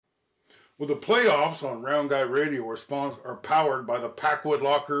Well, the playoffs on Round Guy Radio are powered by the Packwood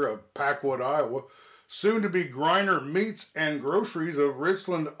Locker of Packwood, Iowa, soon to be Griner Meats and Groceries of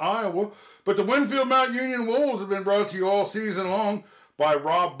Richland, Iowa. But the Winfield Mount Union Wolves have been brought to you all season long by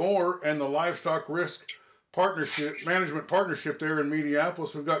Rob Moore and the Livestock Risk Management Partnership there in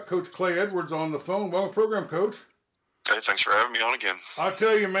Mediapolis. We've got Coach Clay Edwards on the phone. Welcome to the program, Coach. Hey, thanks for having me on again. I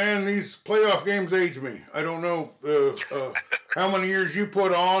tell you, man, these playoff games age me. I don't know how many years you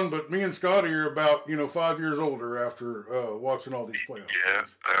put on, but me and Scotty are about 5 years older after watching all these playoff games.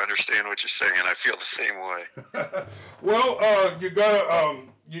 I understand what you're saying. I feel the same way. Well, you got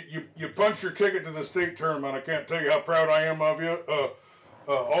you punched your ticket to the state tournament. I can't tell you how proud I am of you.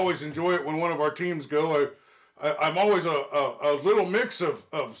 Always enjoy it when one of our teams go. I'm always a little mix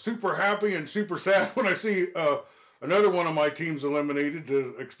of super happy and super sad when I see another one of my teams eliminated,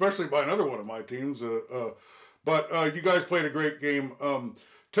 especially by another one of my teams. But you guys played a great game.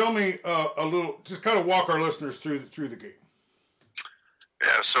 Tell me a little, just kind of walk our listeners through the game.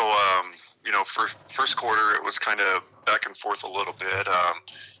 Yeah, so, for first quarter, it was kind of back and forth a little bit.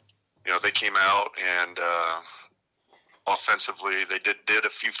 They came out and offensively, they did a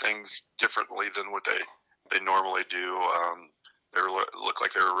few things differently than what they normally do. They looked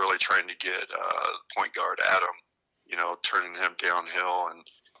like they were really trying to get point guard Adam, turning him downhill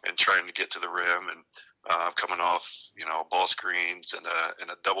and trying to get to the rim and coming off, ball screens and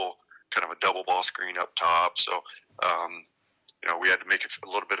a double ball screen up top. So, we had to make a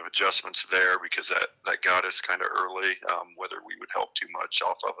little bit of adjustments there because that got us kind of early, whether we would help too much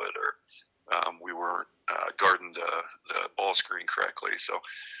off of it or we weren't guarding the ball screen correctly. So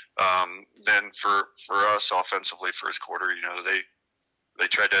then for us offensively, first quarter, they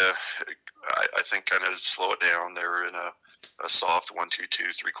tried to, I think, kind of slow it down. They were in a soft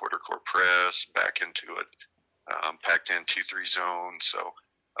 1-2-2 3/4 court press back into it, packed in 2-3 zone. So,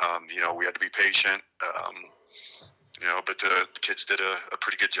 we had to be patient. But the kids did a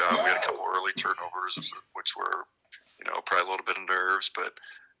pretty good job. We had a couple early turnovers, which were, probably a little bit of nerves, but,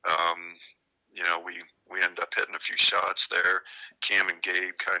 we ended up hitting a few shots there. Cam and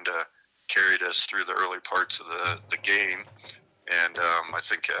Gabe kind of carried us through the early parts of the game. And I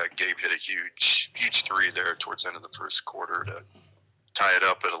think Gabe hit a huge three there towards the end of the first quarter to tie it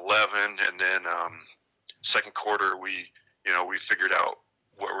up at 11. And then second quarter, we figured out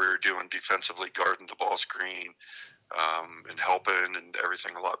what we were doing defensively, guarding the ball screen and helping and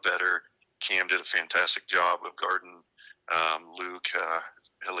everything a lot better. Cam did a fantastic job of guarding Luke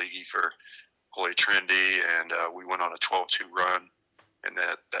Haligi for Holy Trinity, and we went on a 12-2 run in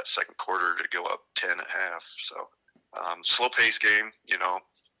that second quarter to go up 10 at half. So slow-paced game,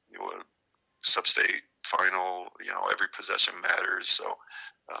 sub-state final, every possession matters. So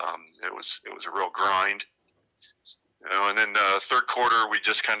it was a real grind. And then third quarter, we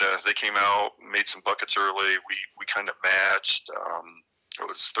just they came out, made some buckets early. We kind of matched.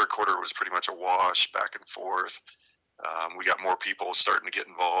 Third quarter was pretty much a wash back and forth. We got more people starting to get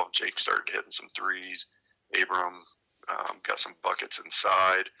involved. Jake started hitting some threes. Abram got some buckets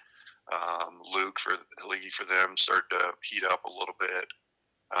inside. Luke Haligi for them started to heat up a little bit.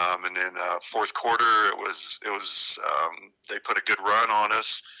 And then fourth quarter, it was they put a good run on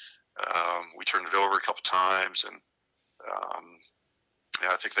us. We turned it over a couple times, and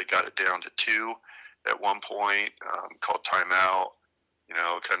I think they got it down to 2 at one point. Called timeout.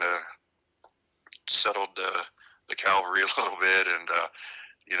 Kind of settled the cavalry a little bit, and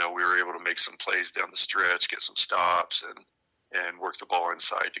we were able to make some plays down the stretch, get some stops, and work the ball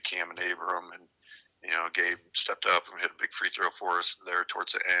inside to Cam and Abram. And Gabe stepped up and hit a big free throw for us there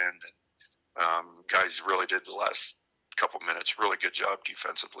towards the end. And guys really did the last couple minutes really good job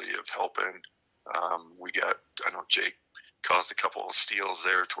defensively of helping. I know Jake caused a couple of steals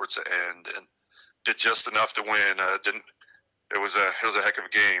there towards the end and did just enough to win. It was a heck of a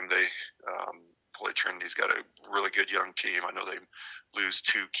game. They Holy Trinity's got a really good young team. I know they lose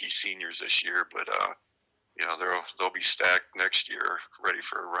 2 key seniors this year, but they'll be stacked next year, ready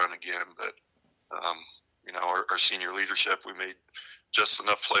for a run again. But our senior leadership, we made just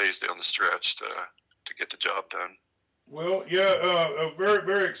enough plays down the stretch to get the job done. Well, yeah, a very,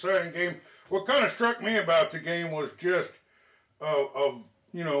 very exciting game. What kind of struck me about the game was just,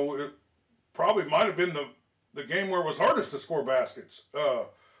 it probably might have been the game where it was hardest to score baskets.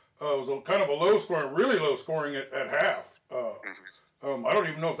 It was kind of a low scoring, really low scoring at half. I don't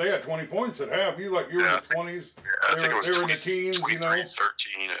even know if they had 20 points at half. You were in the 20s. I think it was they were in the teens,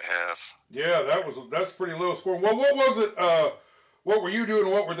 13 at half. Yeah, that's pretty low scoring. Well, what was it? What were you doing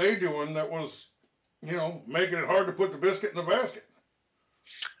and what were they doing that was, making it hard to put the biscuit in the basket?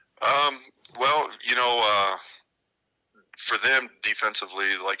 for them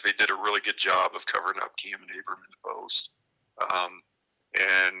defensively, like they did a really good job of covering up Cam and Abram in the post,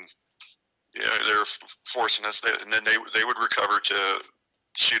 and they're forcing us. And then they would recover to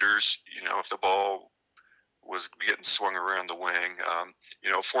shooters. If the ball was getting swung around the wing.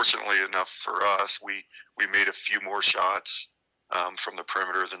 Fortunately enough for us, we made a few more shots from the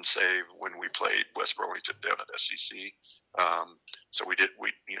perimeter than say when we played West Burlington down at SEC. So we did.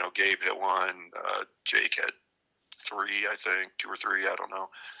 Gabe hit one. Jake had three, I think, two or three. I don't know.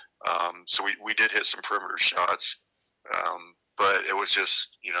 So we did hit some perimeter shots, but it was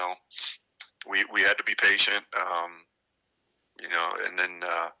just we had to be patient. And then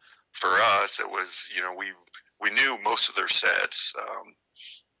for us, it was we knew most of their sets.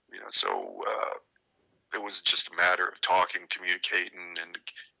 So it was just a matter of talking, communicating, and the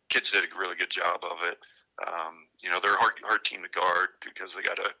kids did a really good job of it. They're a hard team to guard because they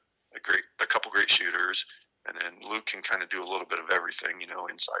got a couple great shooters, and then Luke can kind of do a little bit of everything,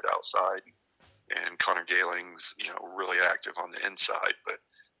 inside, outside, and Connor Galing's, really active on the inside. But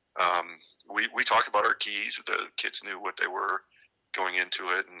we talked about our keys. The kids knew what they were going into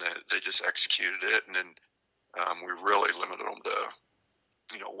it, and they just executed it. And then we really limited them to,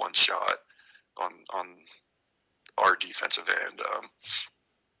 one shot on our defensive end.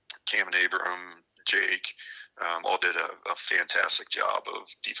 Cam and Abram, Jake, all did a fantastic job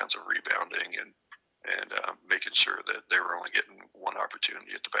of defensive rebounding and making sure that they were only getting one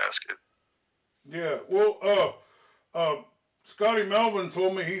opportunity at the basket. Yeah, well, Scotty Melvin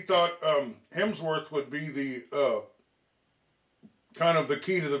told me he thought Hemsworth would be the kind of the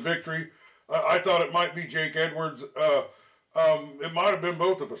key to the victory. I thought it might be Jake Edwards. It might have been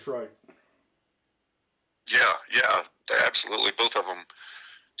both of us, right? Yeah, absolutely. Both of them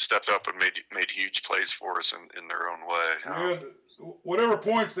stepped up and made huge plays for us in their own way. Yeah, whatever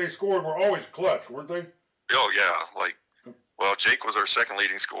points they scored were always clutch, weren't they? Oh yeah, Jake was our second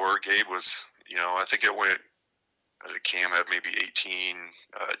leading scorer. Gabe was, I think it went. Cam had maybe 18,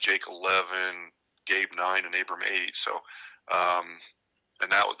 Jake 11, Gabe 9, and Abram 8. So,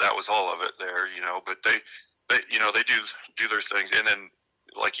 and that was all of it there, But they do their things, and then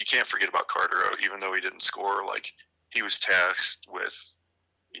you can't forget about Carter, even though he didn't score. He was tasked with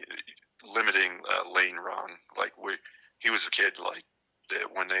limiting lane run. He was a kid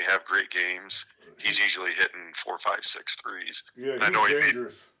that when they have great games, he's usually hitting 4, 5, 6 threes. Yeah, he's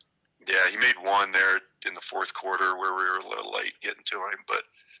dangerous. He made one there in the fourth quarter where we were a little late getting to him, but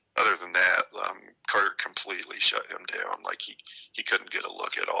other than that, Carter completely shut him down. He couldn't get a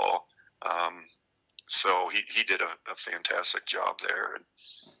look at all. So he did a fantastic job there. And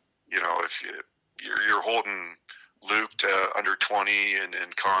if you're holding Luke to under 20 and then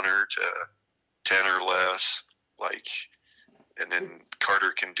Connor to 10 or less, and then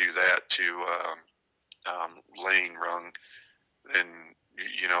Carter can do that to lane run, then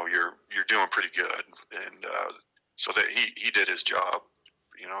you're doing pretty good. And so that he did his job,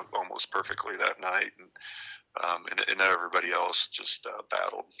 almost perfectly that night, and everybody else just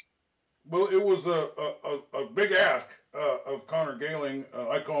battled. Well, it was a big ask of Connor Galing.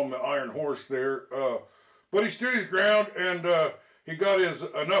 I call him the Iron Horse there, but he stood his ground and he got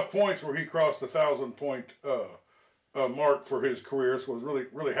enough points where he crossed the 1,000-point mark for his career. So I was really,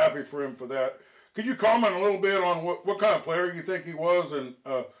 really happy for him for that. Could you comment a little bit on what kind of player you think he was and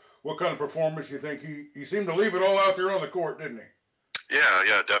what kind of performance you think he seemed to leave it all out there on the court, didn't he?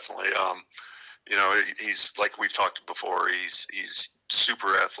 Yeah, definitely. He's like we've talked before. He's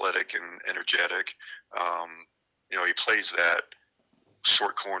super athletic and energetic. He plays that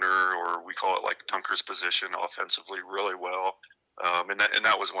short corner, or we call it dunker's position, offensively really well. And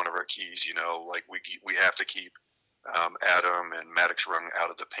that was one of our keys. We have to keep Adam and Maddox Rung out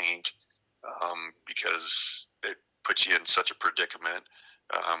of the paint. Because it puts you in such a predicament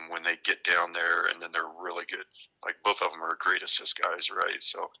when they get down there, and then they're really good. Both of them are great assist guys, right?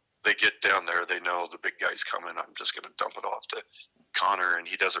 So they get down there, they know the big guy's coming. I'm just going to dump it off to Connor, and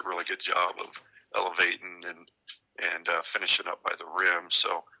he does a really good job of elevating and finishing up by the rim.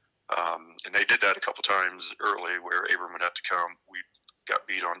 So, and they did that a couple times early where Abram would have to come. We got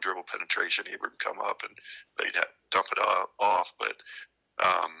beat on dribble penetration. Abram come up, and they'd dump it off, but.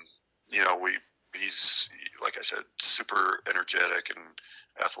 He's, like I said, super energetic and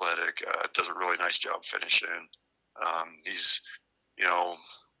athletic, does a really nice job finishing. He's,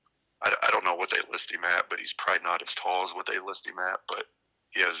 I don't know what they list him at, but he's probably not as tall as what they list him at, but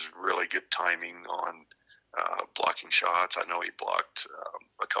he has really good timing on blocking shots. I know he blocked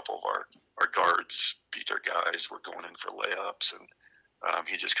a couple of our guards, beat their guys, were going in for layups, and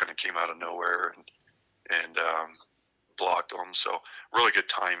he just kind of came out of nowhere and blocked them. So really good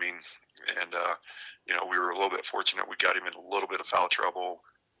timing. And, we were a little bit fortunate. We got him in a little bit of foul trouble.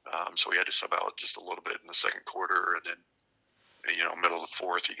 So we had to sub out just a little bit in the second quarter. And then, middle of the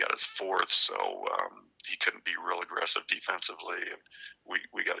fourth, he got his fourth. So he couldn't be real aggressive defensively. And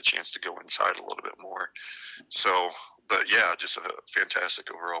we got a chance to go inside a little bit more. So, but yeah, just a fantastic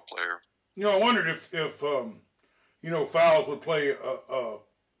overall player. I wondered if fouls would play a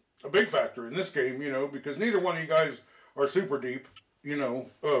big factor in this game, because neither one of you guys are super deep, and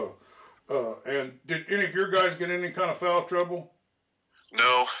did any of your guys get any kind of foul trouble?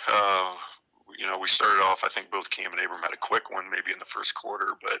 No. We started off, I think both Cam and Abram had a quick one maybe in the first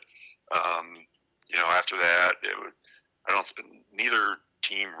quarter, but, after that, neither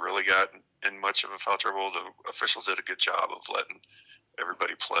team really got in much of a foul trouble. The officials did a good job of letting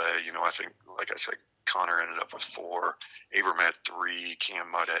everybody play. I think, like I said, Connor ended up with 4. Abram had 3.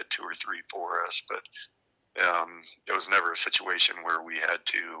 Cam might have had 2 or 3 for us, but it was never a situation where we had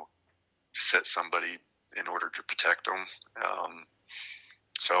to set somebody in order to protect them.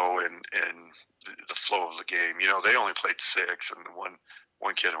 So in the flow of the game, they only played 6, and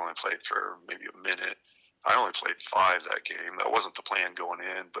one kid only played for maybe a minute. I only played 5 that game. That wasn't the plan going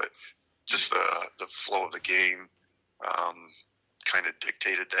in, but just the flow of the game kind of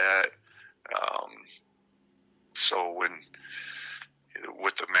dictated that. So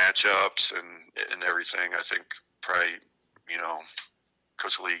with the matchups and everything, I think probably,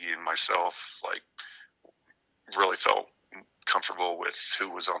 Coach Leahy and myself, really felt comfortable with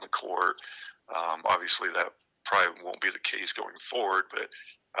who was on the court. Obviously, that probably won't be the case going forward, but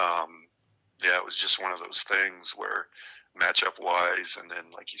it was just one of those things where matchup-wise, and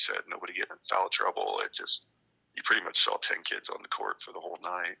then, like you said, nobody getting in foul trouble. You pretty much saw 10 kids on the court for the whole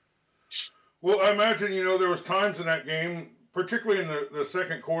night. Well, I imagine, there was times in that game, particularly in the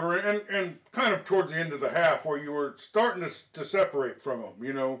second quarter and kind of towards the end of the half, where you were starting to separate from them,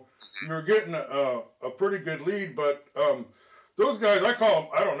 You were getting a pretty good lead, but those guys, I call them,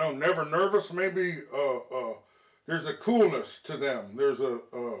 I don't know, never nervous. Maybe there's a coolness to them. There's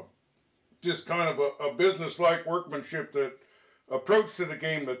just kind of a business-like workmanship, that approach to the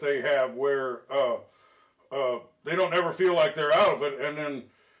game that they have, where they don't ever feel like they're out of it. And then,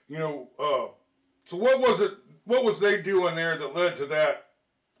 so what was it? What was they doing there that led to that,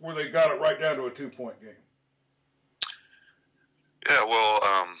 where they got it right down to a 2-point game? Yeah, well,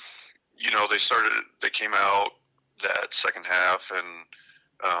 they came out that second half and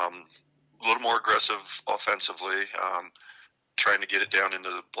a little more aggressive offensively, trying to get it down into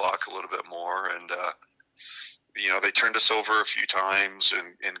the block a little bit more. And, they turned us over a few times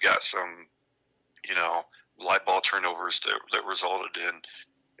and got some, light ball turnovers that resulted in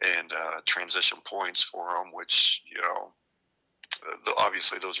transition points for them, which,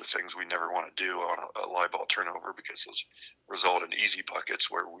 obviously those are things we never want to do on a light ball turnover, because those result in easy buckets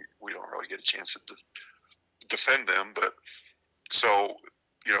where we don't really get a chance to defend them. But so,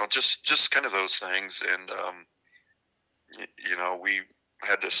 just kind of those things. And, we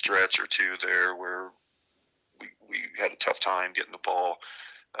had this stretch or two there where we had a tough time getting the ball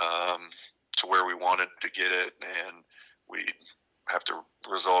to where we wanted to get it, and we have to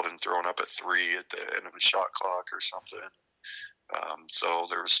result in throwing up a 3 at the end of a shot clock or something. So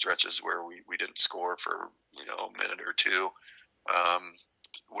there were stretches where we didn't score for, a minute or two,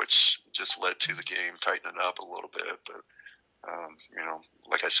 which just led to the game tightening up a little bit. But,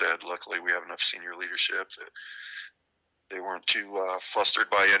 like I said, luckily we have enough senior leadership that they weren't too flustered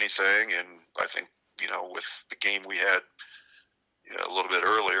by anything. And I think, with the game we had a little bit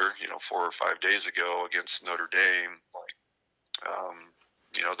earlier, 4 or 5 days ago against Notre Dame,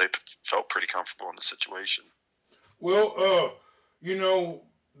 they felt pretty comfortable in the situation. Well,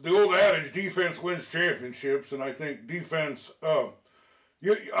 the old adage, defense wins championships, and I think defense, I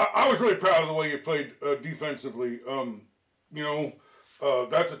was really proud of the way you played defensively.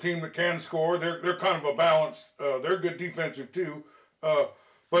 That's a team that can score. They're kind of a balanced, they're good defensive too.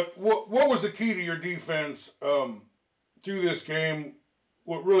 But what was the key to your defense through this game?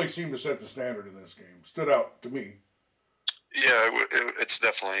 What really seemed to set the standard in this game stood out to me. Yeah, it's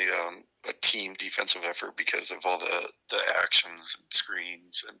definitely a team defensive effort because of all the actions and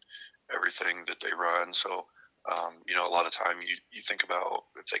screens and everything that they run. So, a lot of time you think about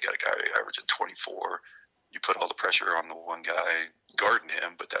if they got a guy averaging 24, you put all the pressure on the one guy guarding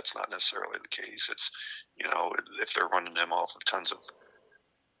him, but that's not necessarily the case. It's, if they're running him off of tons of,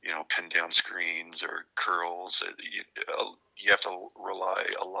 pin down screens or curls, you have to rely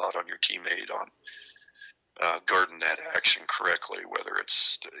a lot on your teammate on guarding that action correctly, whether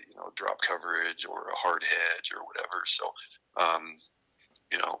it's drop coverage or a hard hedge or whatever. So,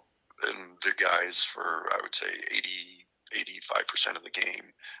 and the guys for, I would say, 85% of the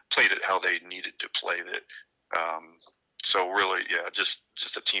game, played it how they needed to play it. So really, yeah, just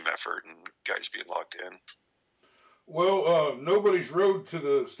a team effort and guys being locked in. Well, nobody's road to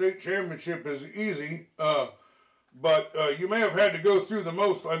the state championship is easy, but you may have had to go through the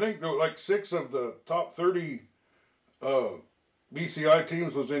most. I think there were like 6 of the top 30 BCI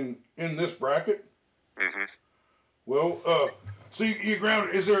teams was in this bracket. Mm-hmm. Well, so you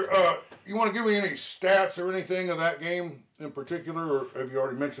ground. Is there? You want to give me any stats or anything of that game in particular, or have you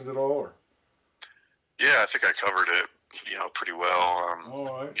already mentioned it all? Or? Yeah, I think I covered it. Pretty well. All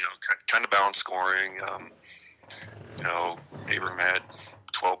right. Kind of balanced scoring. Abram had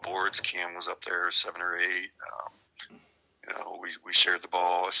 12 boards. Cam was up there 7 or 8. We shared the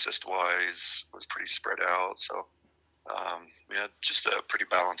ball assist wise. Was pretty spread out. So just a pretty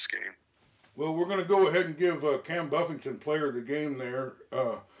balanced game. Well, we're going to go ahead and give Cam Buffington player of the game there,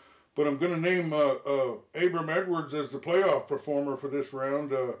 but I'm going to name Abram Edwards as the playoff performer for this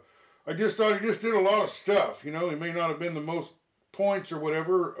round. I just thought he just did a lot of stuff. He may not have been the most points or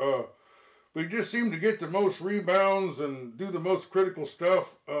whatever, but he just seemed to get the most rebounds and do the most critical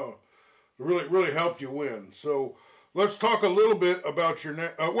stuff. Really helped you win. So let's talk a little bit about your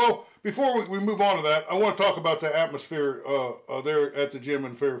well, before we move on to that, I want to talk about the atmosphere there at the gym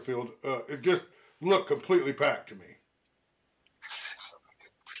in Fairfield. It just looked completely packed to me.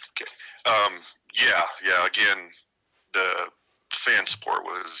 Okay. Yeah. Again, the fan support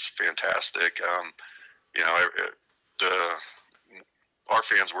was fantastic. Our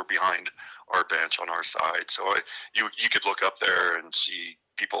fans were behind our bench on our side, so you could look up there and see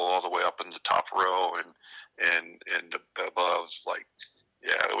people all the way up in the top row and above. Like,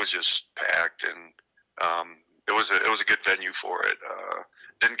 yeah, it was just packed, and it was a good venue for it.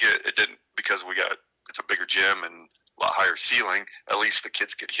 Didn't because it's a bigger gym and a lot higher ceiling. At least the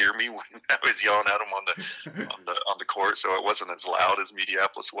kids could hear me when I was yelling at them on the court, so it wasn't as loud as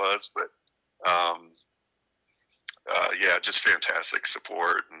Mediapolis was. But just fantastic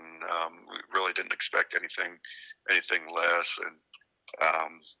support, and we really didn't expect anything less. And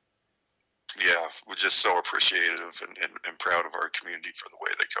we're just so appreciative and proud of our community for the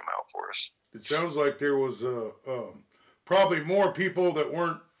way they come out for us. It sounds like there was probably more people that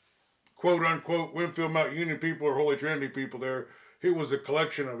weren't quote unquote Winfield Mount Union people or Holy Trinity people there. It was a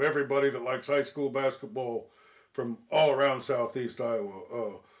collection of everybody that likes high school basketball from all around Southeast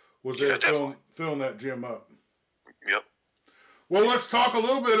Iowa. Was there filling that gym up? Yep. Well, let's talk a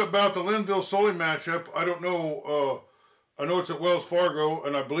little bit about the Linville-Sully matchup. I don't know. I know it's at Wells Fargo,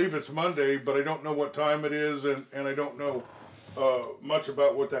 and I believe it's Monday, but I don't know what time it is, and I don't know much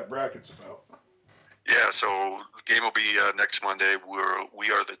about what that bracket's about. Yeah, so the game will be next Monday. We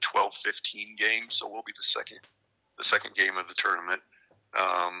are the 12-15 game, so we'll be the second game of the tournament.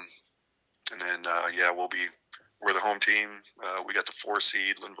 And then we're the home team. We got the 4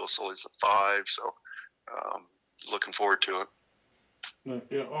 seed. Linville-Sully's the 5, so looking forward to it.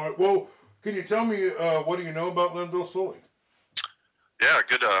 Yeah. All right. Well, can you tell me what do you know about Linville-Sully? Yeah,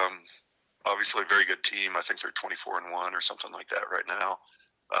 good. Obviously, a very good team. I think they're 24-1 or something like that right now.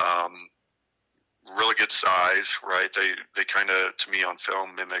 Really good size, right? They kind of, to me on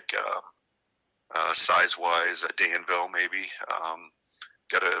film, mimic size-wise Danville maybe.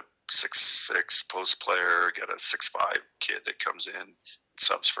 Got a 6'6" post player. Got a 6'5" kid that comes in,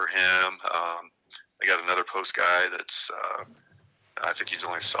 subs for him. They got another post guy that's I think he's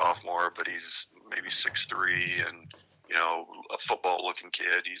only a sophomore, but he's maybe 6'3", and a football-looking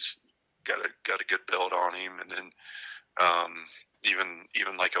kid. He's got a good build on him, and then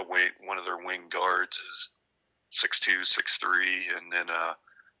even like one of their wing guards is 6'2", 6'3", and then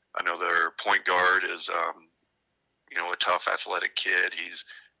I know their point guard is a tough athletic kid. He's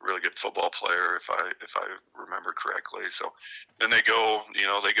a really good football player if I remember correctly. So then they go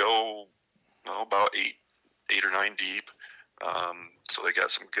about eight or 9 deep. So they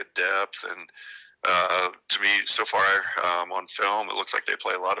got some good depth, and to me, so far on film, it looks like they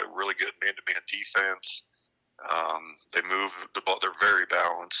play a lot of really good man-to-man defense. They move the ball; they're very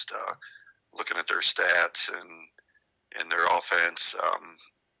balanced. Looking at their stats and their offense,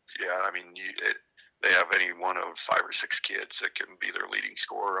 they have any one of 5 or 6 kids that can be their leading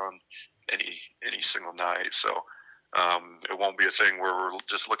scorer on any single night. So it won't be a thing where we're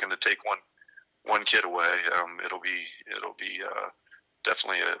just looking to take one kid away. It'll be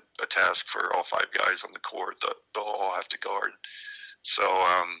definitely a task for all 5 guys on the court that they'll all have to guard. So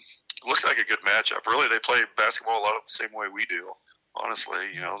it looks like a good matchup. Really, they play basketball a lot of the same way we do.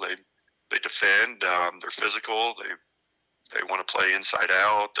 Honestly, they defend. They're physical. They want to play inside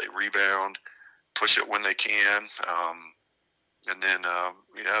out. They rebound, push it when they can, and then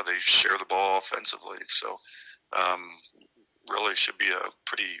they share the ball offensively. So really should be a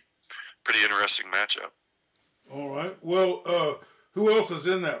pretty interesting matchup. All right. Well, who else is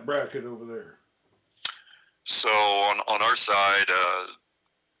in that bracket over there? So on our side,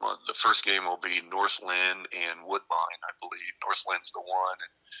 the first game will be Northland and Woodbine, I believe. Northland's the 1,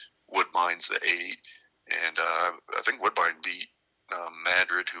 and Woodbine's the 8. And I think Woodbine beat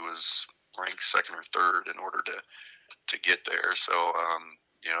Madrid, who was ranked 2nd or 3rd, in order to get there. So,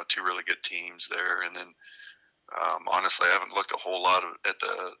 2 really good teams there. And then, honestly, I haven't looked a whole lot at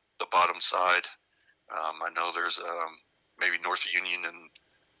the bottom side. I know there's maybe North Union and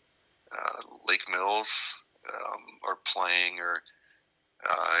Lake Mills are playing,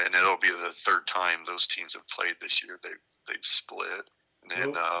 and it'll be the 3rd time those teams have played this year. They've split, and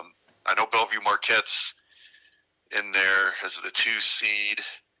then I know Bellevue Marquette's in there as the 2 seed.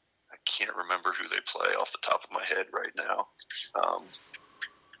 I can't remember who they play off the top of my head right now,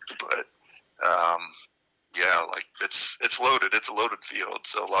 but yeah, like it's loaded. It's a loaded field,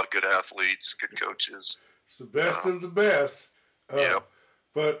 so a lot of good athletes, good coaches. It's the best of the best. Yeah.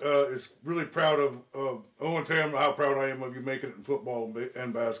 But it's really proud of Owen Tam, how proud I am of you making it in football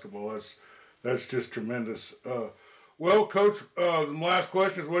and basketball. That's just tremendous. Well, Coach, the last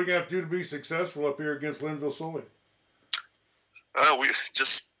question is, what are you going to have to do to be successful up here against Linville-Sully? We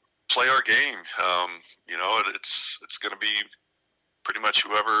just play our game. It's going to be pretty much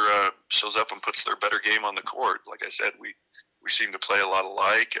whoever shows up and puts their better game on the court. Like I said, we seem to play a lot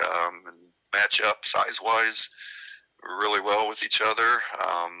alike and match up size-wise really well with each other.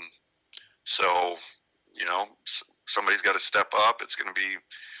 So, somebody's got to step up. It's going to be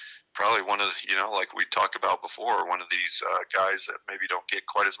probably one of, like we talked about before, one of these guys that maybe don't get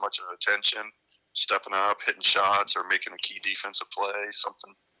quite as much of attention, stepping up, hitting shots, or making a key defensive play,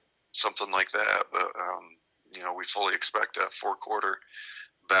 something like that. But, we fully expect a 4-quarter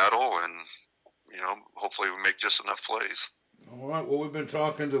battle, and, hopefully we make just enough plays. All right. Well, we've been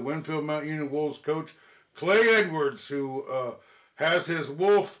talking to Winfield Mount Union Wolves coach Clay Edwards, who has his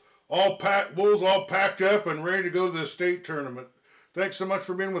wolves all packed up and ready to go to the state tournament. Thanks so much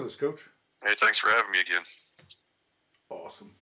for being with us, Coach. Hey, thanks for having me again. Awesome.